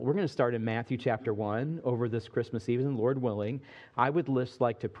We're going to start in Matthew chapter 1 over this Christmas season, Lord willing. I would just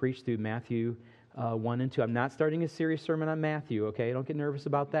like to preach through Matthew 1 and 2. I'm not starting a serious sermon on Matthew, okay? Don't get nervous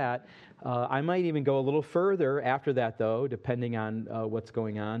about that. I might even go a little further after that, though, depending on what's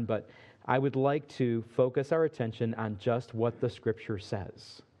going on. But I would like to focus our attention on just what the Scripture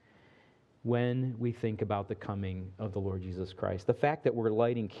says when we think about the coming of the Lord Jesus Christ. The fact that we're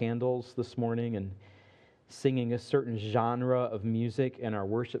lighting candles this morning and singing a certain genre of music in our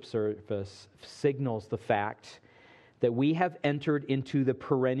worship service signals the fact that we have entered into the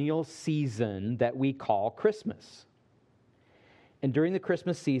perennial season that we call Christmas. And during the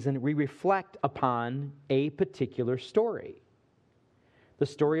Christmas season, we reflect upon a particular story, the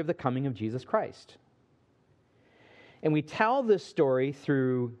story of the coming of Jesus Christ. And we tell this story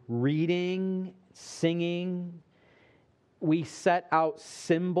through reading, singing. We set out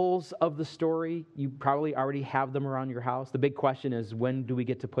symbols of the story. You probably already have them around your house. The big question is, when do we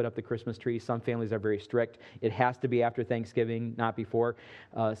get to put up the Christmas tree? Some families are very strict. It has to be after Thanksgiving, not before.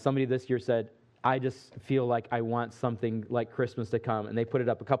 Somebody this year said, I just feel like I want something like Christmas to come. And they put it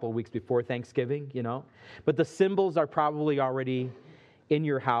up a couple of weeks before Thanksgiving, you know. But the symbols are probably already in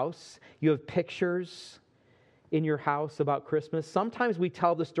your house. You have pictures in your house about Christmas. Sometimes we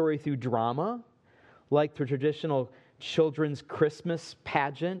tell the story through drama, like the traditional children's Christmas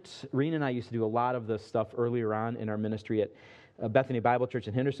pageant. Rena and I used to do a lot of this stuff earlier on in our ministry at Bethany Bible Church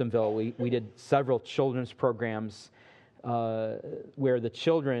in Hendersonville. We did several children's programs where the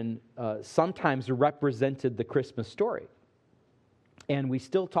children sometimes represented the Christmas story. And we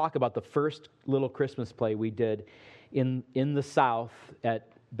still talk about the first little Christmas play we did in the South at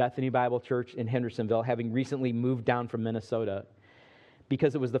Bethany Bible Church in Hendersonville, having recently moved down from Minnesota,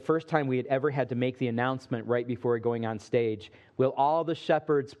 because it was the first time we had ever had to make the announcement right before going on stage, will all the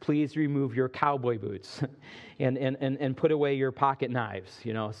shepherds please remove your cowboy boots and put away your pocket knives,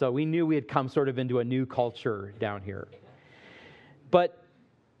 you know. So we knew we had come sort of into a new culture down here. But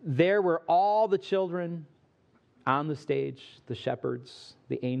there were all the children on the stage, the shepherds,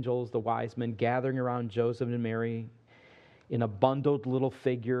 the angels, the wise men, gathering around Joseph and Mary in a bundled little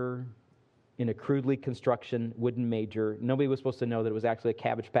figure in a crudely construction wooden manger. Nobody was supposed to know that it was actually a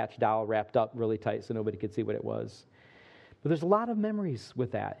Cabbage Patch doll wrapped up really tight so nobody could see what it was. But there's a lot of memories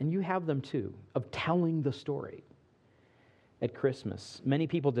with that, and you have them too, of telling the story at Christmas. Many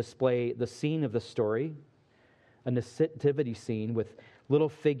people display the scene of the story, a nativity scene with little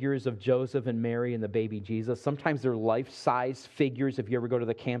figures of Joseph and Mary and the baby Jesus. Sometimes they're life-size figures. If you ever go to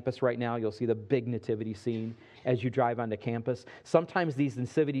the campus right now, you'll see the big nativity scene as you drive onto campus. Sometimes these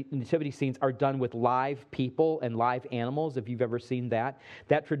nativity scenes are done with live people and live animals, if you've ever seen that.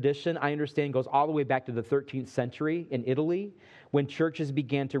 That tradition, I understand, goes all the way back to the 13th century in Italy, when churches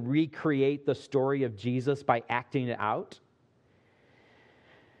began to recreate the story of Jesus by acting it out.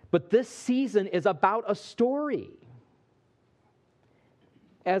 But this season is about a story.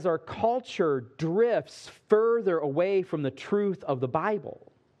 As our culture drifts further away from the truth of the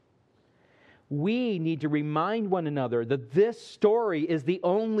Bible, we need to remind one another that this story is the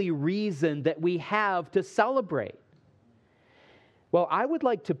only reason that we have to celebrate. Well, I would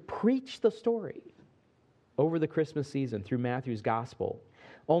like to preach the story over the Christmas season through Matthew's gospel.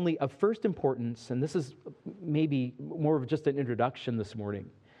 Only of first importance, and this is maybe more of just an introduction this morning,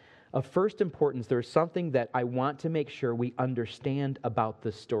 of first importance, there's something that I want to make sure we understand about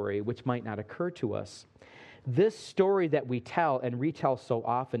this story, which might not occur to us. This story that we tell and retell so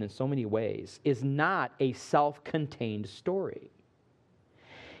often in so many ways is not a self-contained story.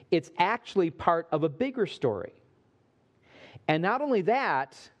 It's actually part of a bigger story. And not only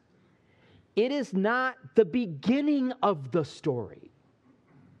that, it is not the beginning of the story.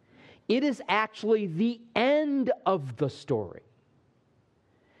 It is actually the end of the story.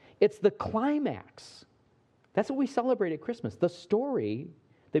 It's the climax. That's what we celebrate at Christmas. The story,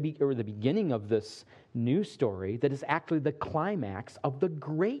 the beginning of this new story that is actually the climax of the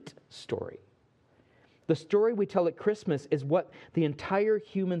great story. The story we tell at Christmas is what the entire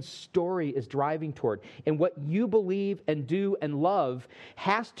human story is driving toward. And what you believe and do and love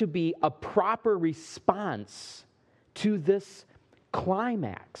has to be a proper response to this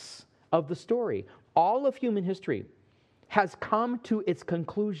climax of the story. All of human history has come to its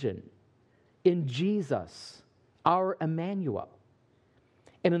conclusion in Jesus, our Emmanuel.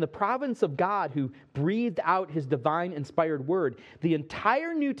 And in the providence of God, who breathed out his divine inspired word, the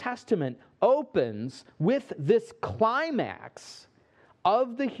entire New Testament opens with this climax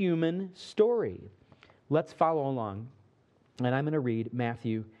of the human story. Let's follow along. And I'm going to read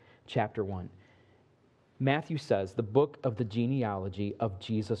Matthew chapter 1. Matthew says, the book of the genealogy of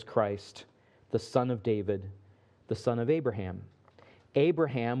Jesus Christ, the son of David, the son of Abraham.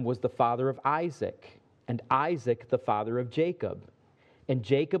 Abraham was the father of Isaac, and Isaac the father of Jacob, and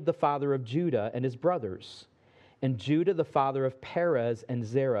Jacob the father of Judah and his brothers, and Judah the father of Perez and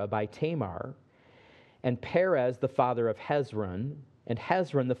Zerah by Tamar, and Perez the father of Hezron, and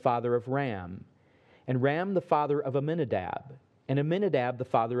Hezron the father of Ram, and Ram the father of Amminadab, and Amminadab the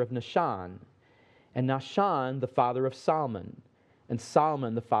father of Nahshon, and Nahshon the father of Salmon, and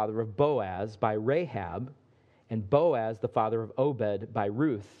Salmon the father of Boaz by Rahab, and Boaz the father of Obed by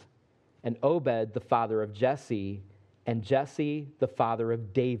Ruth, and Obed the father of Jesse, and Jesse the father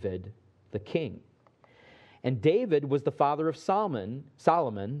of David the king. And David was the father of Solomon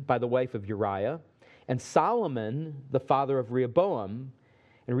by the wife of Uriah, and Solomon the father of Rehoboam,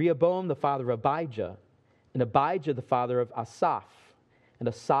 and Rehoboam the father of Abijah, and Abijah the father of Asaph, and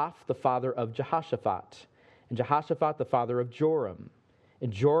Asaph the father of Jehoshaphat, and Jehoshaphat the father of Joram,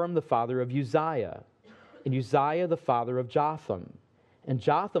 and Joram the father of Uzziah, and Uzziah the father of Jotham, and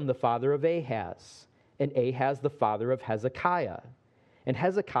Jotham the father of Ahaz, and Ahaz the father of Hezekiah, and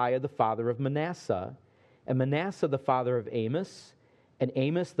Hezekiah the father of Manasseh, and Manasseh the father of Amos, and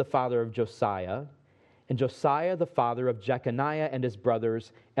Amos the father of Josiah, and Josiah the father of Jeconiah and his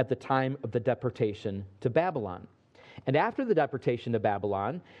brothers at the time of the deportation to Babylon. And after the deportation to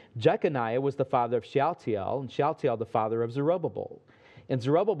Babylon, Jeconiah was the father of Shealtiel, and Shealtiel the father of Zerubbabel, and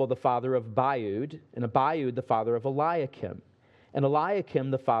Zerubbabel the father of Abiud, and Abiud the father of Eliakim, and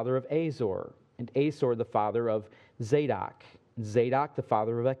Eliakim the father of Azor, and Azor the father of Zadok, and Zadok the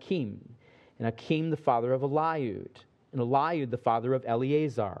father of Achim, and Achim the father of Eliud, and Eliud the father of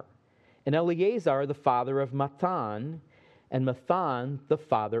Eleazar, and Eleazar the father of Matthan, and Matthan the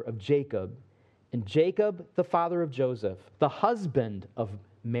father of Jacob, and Jacob the father of Joseph, the husband of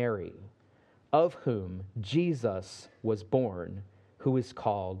Mary, of whom Jesus was born, who is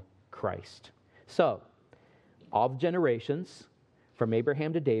called Christ. So, all the generations from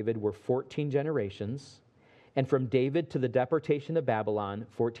Abraham to David were 14 generations, and from David to the deportation of Babylon,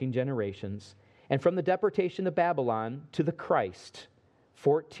 14 generations, and from the deportation of Babylon to the Christ,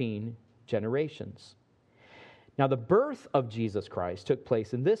 14 generations. Now, the birth of Jesus Christ took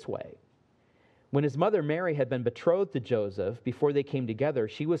place in this way. When his mother Mary had been betrothed to Joseph, before they came together,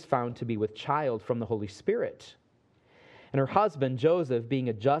 she was found to be with child from the Holy Spirit. And her husband, Joseph, being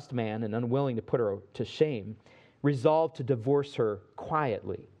a just man and unwilling to put her to shame, resolved to divorce her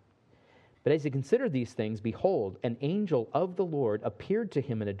quietly. But as he considered these things, behold, an angel of the Lord appeared to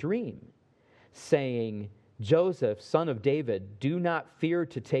him in a dream, saying, Joseph, son of David, do not fear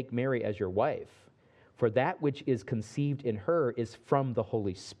to take Mary as your wife, for that which is conceived in her is from the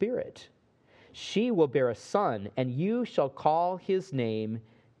Holy Spirit. She will bear a son, and you shall call his name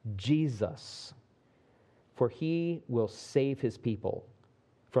Jesus, for he will save his people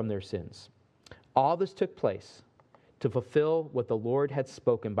from their sins. All this took place to fulfill what the Lord had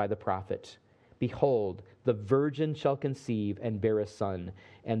spoken by the prophet. Behold, the virgin shall conceive and bear a son,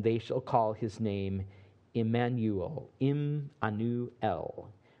 and they shall call his name Emmanuel,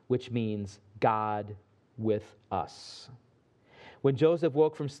 which means God with us. When Joseph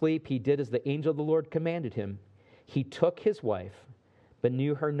woke from sleep, he did as the angel of the Lord commanded him. He took his wife, but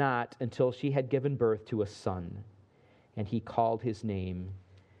knew her not until she had given birth to a son. And he called his name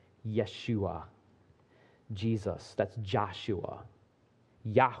Yeshua. Jesus, that's Joshua.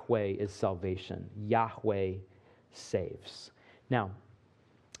 Yahweh is salvation. Yahweh saves. Now,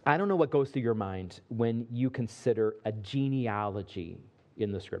 I don't know what goes through your mind when you consider a genealogy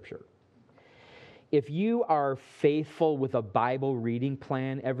in the Scripture. If you are faithful with a Bible reading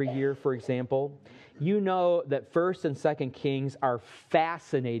plan every year, for example, you know that 1st and 2nd Kings are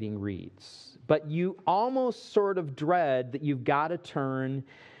fascinating reads, but you almost sort of dread that you've got to turn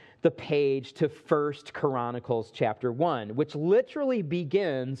the page to 1st Chronicles chapter 1, which literally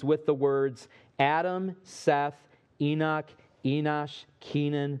begins with the words Adam, Seth, Enoch, Enosh,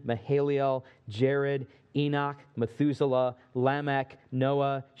 Kenan, Mahalalel, Jared, Enoch, Methuselah, Lamech,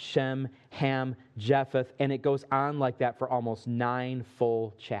 Noah, Shem, Ham, Japheth, and it goes on like that for almost 9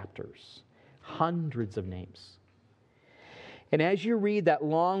 full chapters. Hundreds of names. And as you read that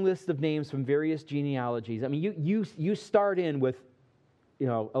long list of names from various genealogies, I mean, you start in with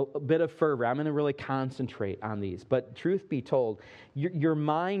a bit of fervor. I'm going to really concentrate on these. But truth be told, your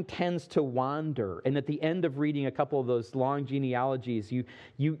mind tends to wander. And at the end of reading a couple of those long genealogies,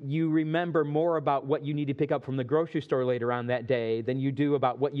 you remember more about what you need to pick up from the grocery store later on that day than you do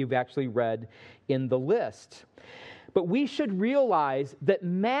about what you've actually read in the list. But we should realize that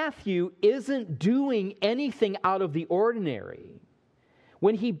Matthew isn't doing anything out of the ordinary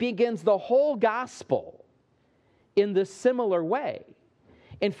when he begins the whole gospel in this similar way.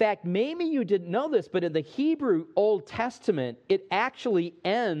 In fact, maybe you didn't know this, but in the Hebrew Old Testament, it actually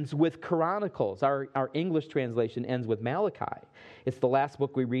ends with Chronicles. Our English translation ends with Malachi. It's the last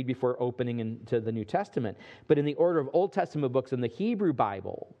book we read before opening into the New Testament. But in the order of Old Testament books in the Hebrew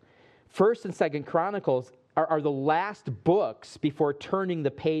Bible, 1st and 2nd Chronicles are the last books before turning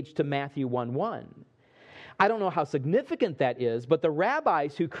the page to Matthew 1:1. I don't know how significant that is, but the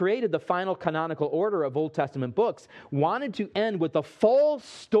rabbis who created the final canonical order of Old Testament books wanted to end with the full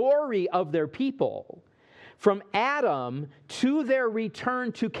story of their people from Adam to their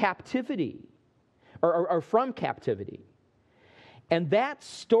return to captivity, or from captivity. And that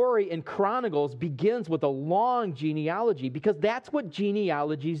story in Chronicles begins with a long genealogy, because that's what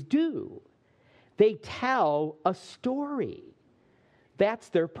genealogies do. They tell a story. That's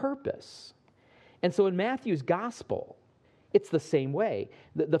their purpose. And so in Matthew's gospel, it's the same way.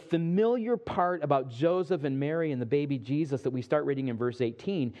 The familiar part about Joseph and Mary and the baby Jesus that we start reading in verse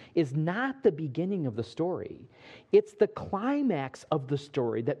 18 is not the beginning of the story. It's the climax of the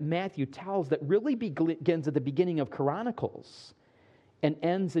story that Matthew tells that really begins at the beginning of Chronicles and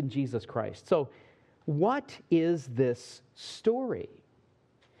ends in Jesus Christ. So what is this story?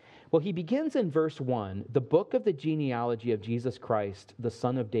 Well, he begins in verse 1, the book of the genealogy of Jesus Christ, the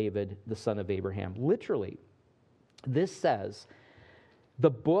son of David, the son of Abraham. Literally, this says the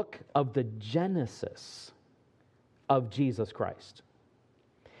book of the Genesis of Jesus Christ.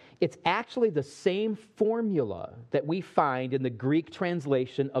 It's actually the same formula that we find in the Greek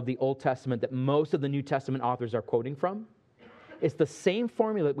translation of the Old Testament that most of the New Testament authors are quoting from. It's the same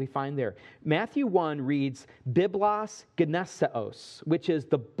formula that we find there. Matthew 1 reads Biblos Geneseos, which is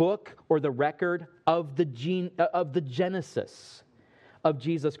the book or the record of the Genesis of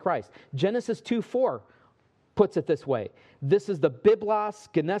Jesus Christ. Genesis 2:4 puts it this way. This is the Biblos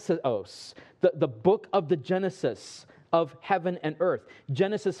Geneseos, the book of the Genesis of heaven and earth.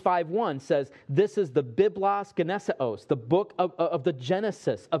 Genesis 5:1 says this is the Biblos Geneseos, the book of the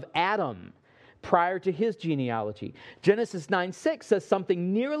Genesis of Adam, prior to his genealogy. Genesis 9:6 says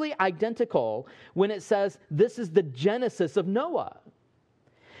something nearly identical when it says this is the Genesis of Noah.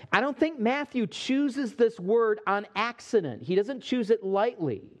 I don't think Matthew chooses this word on accident. He doesn't choose it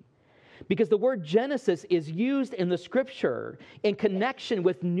lightly, because the word Genesis is used in the scripture in connection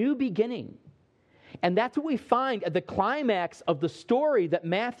with new beginning. And that's what we find at the climax of the story that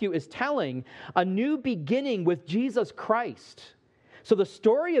Matthew is telling, a new beginning with Jesus Christ. So the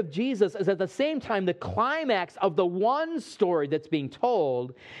story of Jesus is at the same time the climax of the one story that's being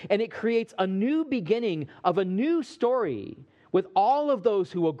told, and it creates a new beginning of a new story with all of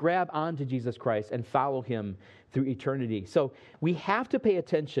those who will grab onto Jesus Christ and follow him through eternity. So we have to pay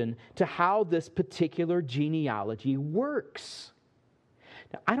attention to how this particular genealogy works.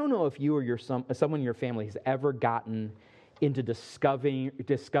 Now, I don't know if you or someone in your family has ever gotten into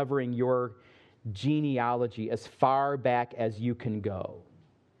discovering your genealogy as far back as you can go.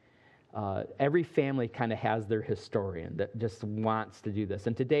 Every family kind of has their historian that just wants to do this.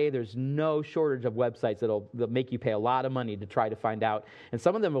 And today there's no shortage of websites that'll make you pay a lot of money to try to find out. And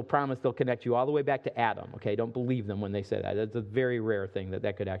some of them will promise they'll connect you all the way back to Adam. Okay, don't believe them when they say that. That's a very rare thing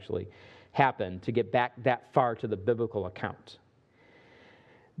that could actually happen, to get back that far to the biblical account.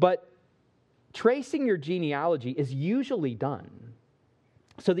 But tracing your genealogy is usually done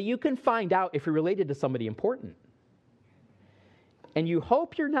so that you can find out if you're related to somebody important. And you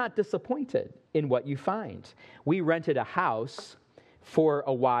hope you're not disappointed in what you find. We rented a house for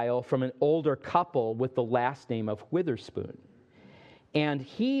a while from an older couple with the last name of Witherspoon. And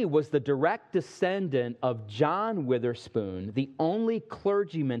he was the direct descendant of John Witherspoon, the only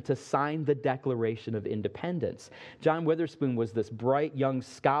clergyman to sign the Declaration of Independence. John Witherspoon was this bright young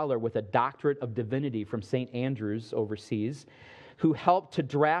scholar with a doctorate of divinity from St. Andrews overseas, who helped to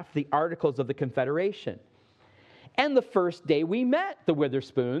draft the Articles of the Confederation. And the first day we met the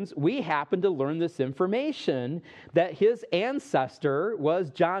Witherspoons, we happened to learn this information that his ancestor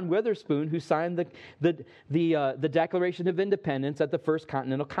was John Witherspoon, who signed the Declaration of Independence at the First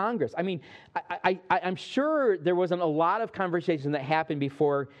Continental Congress. I mean, I'm sure there wasn't a lot of conversation that happened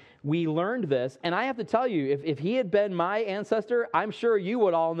before we learned this. And I have to tell you, if he had been my ancestor, I'm sure you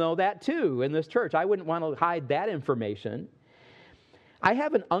would all know that too in this church. I wouldn't want to hide that information. I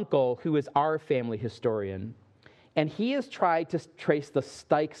have an uncle who is our family historian, and he has tried to trace the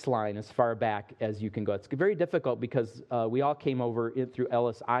Styx line as far back as you can go. It's very difficult because we all came over through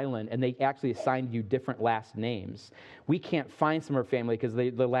Ellis Island, and they actually assigned you different last names. We can't find some of our family because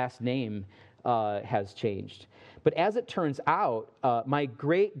the last name has changed. But as it turns out, my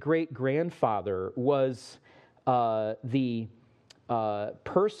great-great-grandfather was the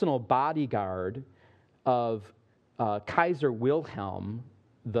personal bodyguard of Kaiser Wilhelm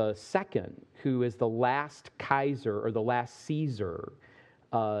the second, who is the last Kaiser or the last Caesar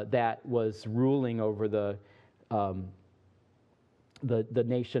that was ruling over the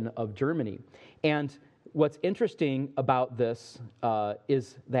nation of Germany. And what's interesting about this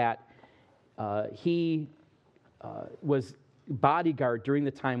is that he was bodyguard during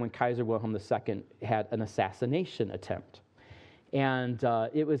the time when Kaiser Wilhelm II had an assassination attempt. And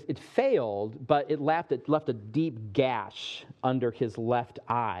it failed, but it left a deep gash under his left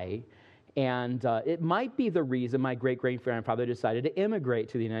eye. And it might be the reason my great-great-grandfather decided to immigrate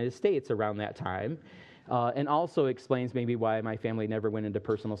to the United States around that time. And also explains maybe why my family never went into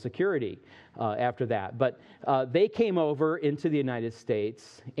personal security after that. But they came over into the United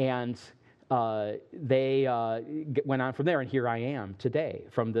States, and they went on from there, and here I am today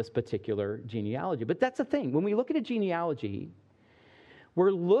from this particular genealogy. But that's the thing. When we look at a genealogy,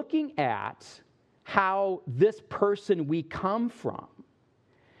 we're looking at how this person we come from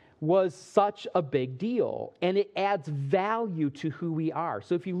was such a big deal, and it adds value to who we are.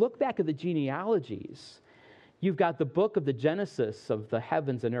 So if you look back at the genealogies, you've got the book of the Genesis of the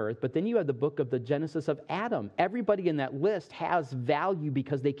heavens and earth, but then you have the book of the Genesis of Adam. Everybody in that list has value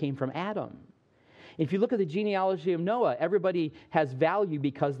because they came from Adam. If you look at the genealogy of Noah, everybody has value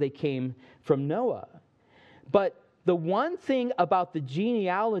because they came from Noah. But the one thing about the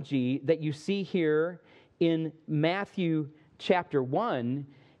genealogy that you see here in Matthew chapter 1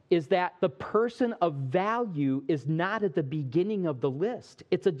 is that the person of value is not at the beginning of the list.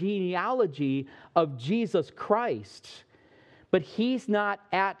 It's a genealogy of Jesus Christ, but he's not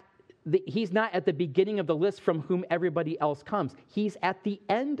at the beginning of the list from whom everybody else comes. He's at the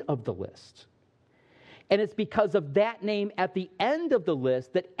end of the list. And it's because of that name at the end of the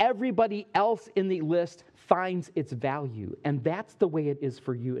list that everybody else in the list finds its value. And that's the way it is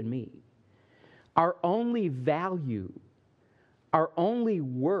for you and me. Our only value, our only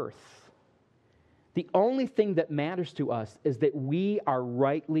worth, the only thing that matters to us is that we are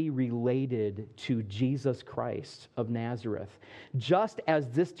rightly related to Jesus Christ of Nazareth. Just as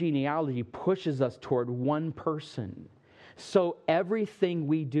this genealogy pushes us toward one person, so everything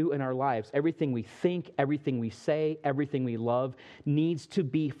we do in our lives, everything we think, everything we say, everything we love, needs to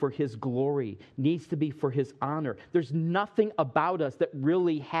be for His glory, needs to be for His honor. There's nothing about us that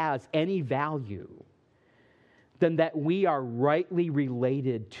really has any value than that we are rightly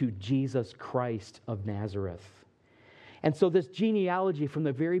related to Jesus Christ of Nazareth. And so this genealogy from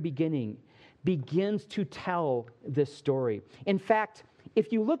the very beginning begins to tell this story. In fact,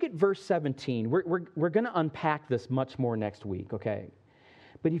 if you look at verse 17, we're going to unpack this much more next week, okay?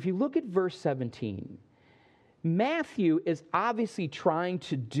 But if you look at verse 17, Matthew is obviously trying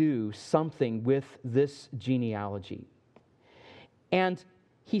to do something with this genealogy. And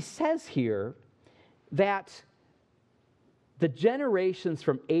he says here that the generations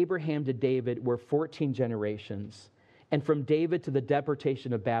from Abraham to David were 14 generations, and from David to the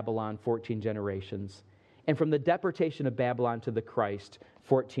deportation of Babylon, 14 generations. And from the deportation of Babylon to the Christ,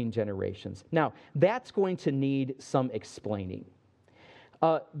 14 generations. Now, that's going to need some explaining.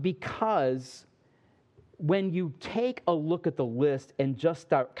 Because when you take a look at the list and just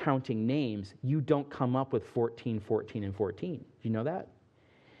start counting names, you don't come up with 14, 14, and 14. Do you know that?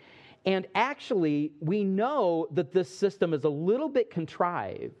 And actually, we know that this system is a little bit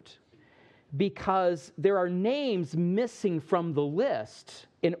contrived because there are names missing from the list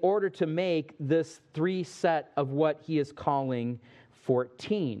in order to make this three set of what he is calling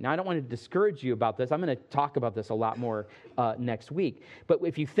 14. Now, I don't want to discourage you about this. I'm going to talk about this a lot more next week. But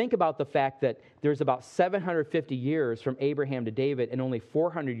if you think about the fact that there's about 750 years from Abraham to David and only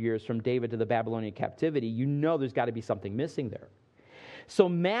 400 years from David to the Babylonian captivity, you know there's got to be something missing there. So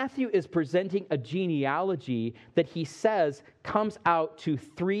Matthew is presenting a genealogy that he says comes out to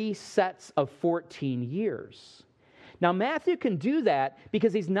three sets of 14 years. Now, Matthew can do that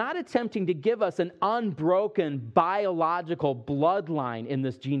because he's not attempting to give us an unbroken biological bloodline in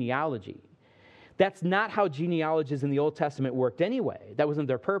this genealogy. That's not how genealogies in the Old Testament worked anyway. That wasn't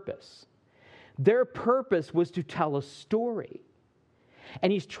their purpose. Their purpose was to tell a story.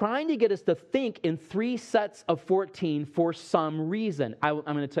 And he's trying to get us to think in three sets of 14 for some reason. I'm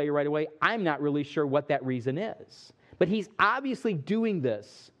going to tell you right away, I'm not really sure what that reason is. But he's obviously doing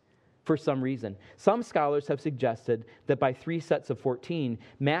this for some reason. Some scholars have suggested that by three sets of 14,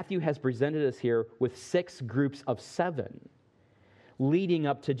 Matthew has presented us here with 6 groups of 7 leading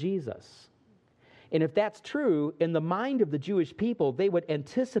up to Jesus. And if that's true, in the mind of the Jewish people, they would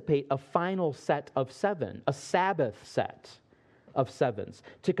anticipate a final set of 7, a Sabbath set of 7s,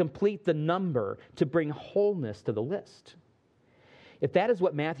 to complete the number, to bring wholeness to the list. If that is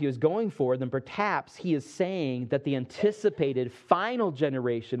what Matthew is going for, then perhaps he is saying that the anticipated final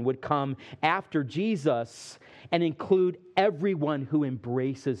generation would come after Jesus and include everyone who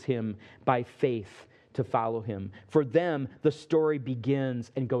embraces him by faith to follow him. For them, the story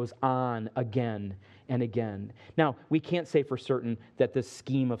begins and goes on again and again. Now, we can't say for certain that this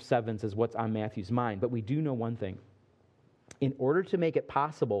scheme of sevens is what's on Matthew's mind, but we do know one thing. In order to make it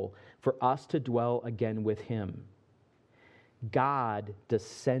possible for us to dwell again with him, God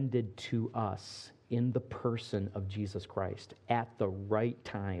descended to us in the person of Jesus Christ at the right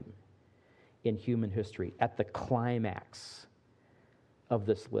time in human history, at the climax of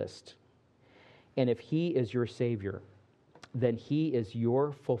this list. And if he is your Savior, then he is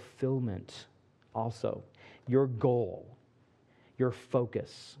your fulfillment also, your goal, your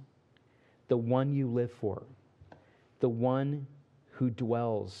focus, the one you live for, the one who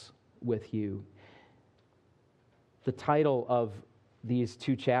dwells with you. The title of these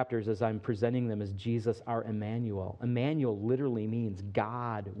two chapters, as I'm presenting them, is Jesus our Emmanuel. Emmanuel literally means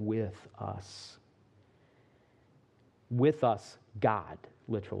God with us. With us, God,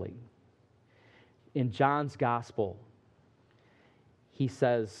 literally. In John's Gospel, he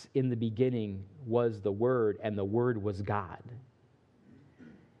says, in the beginning was the Word, and the Word was God.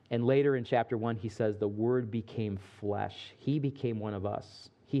 And later in chapter 1, he says, the Word became flesh. He became one of us.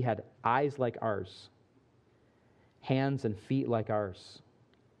 He had eyes like ours, hands and feet like ours.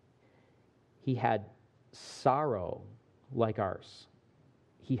 He had sorrow like ours.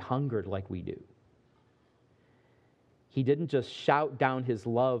 He hungered like we do. He didn't just shout down his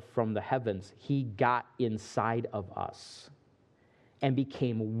love from the heavens. He got inside of us and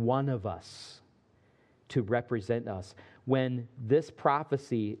became one of us to represent us. When this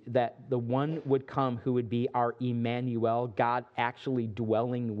prophecy that the one would come who would be our Emmanuel, God actually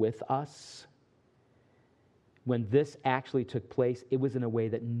dwelling with us, when this actually took place, it was in a way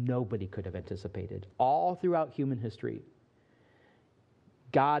that nobody could have anticipated. All throughout human history,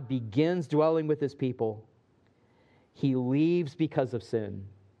 God begins dwelling with his people. He leaves because of sin.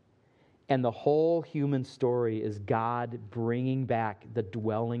 And the whole human story is God bringing back the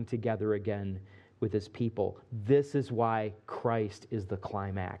dwelling together again with his people. This is why Christ is the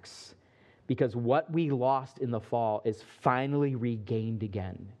climax. Because what we lost in the fall is finally regained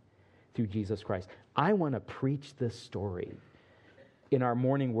again through Jesus Christ. I want to preach this story in our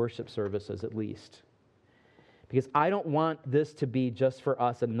morning worship services at least. Because I don't want this to be just for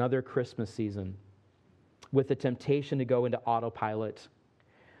us another Christmas season with the temptation to go into autopilot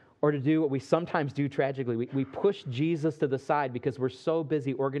or to do what we sometimes do tragically. We push Jesus to the side because we're so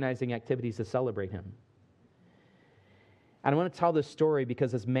busy organizing activities to celebrate him. And I want to tell this story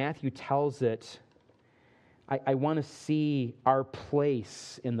because as Matthew tells it, I want to see our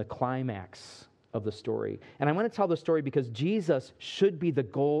place in the climax of the story. And I want to tell the story because Jesus should be the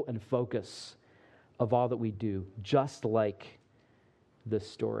goal and focus of all that we do, just like this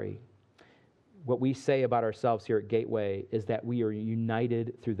story. What we say about ourselves here at Gateway is that we are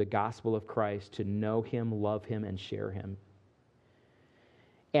united through the gospel of Christ to know him, love him, and share him.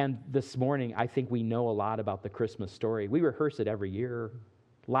 And this morning, I think we know a lot about the Christmas story. We rehearse it every year.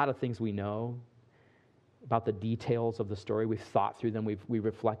 A lot of things we know about the details of the story. We've thought through them. We've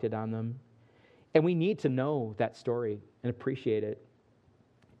reflected on them. And we need to know that story and appreciate it.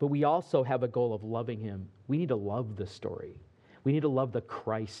 But we also have a goal of loving him. We need to love the story. We need to love the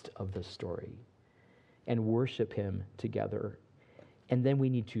Christ of the story and worship him together. And then we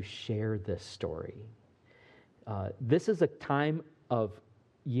need to share this story. This is a time of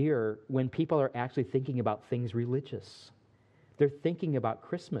year when people are actually thinking about things religious. They're thinking about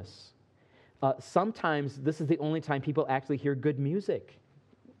Christmas. Sometimes this is the only time people actually hear good music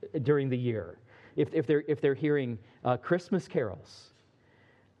during the year, if they're hearing Christmas carols.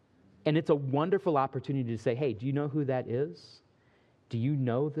 And it's a wonderful opportunity to say, hey, do you know who that is? Do you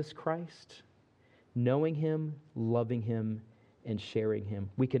know this Christ? Knowing him, loving him, and sharing him.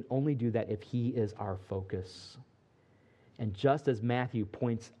 We can only do that if he is our focus. And just as Matthew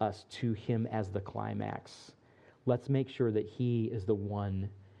points us to him as the climax, let's make sure that he is the one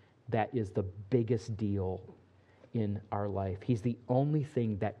that is the biggest deal in our life. He's the only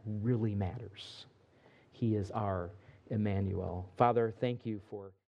thing that really matters. He is our Emmanuel. Father, thank you for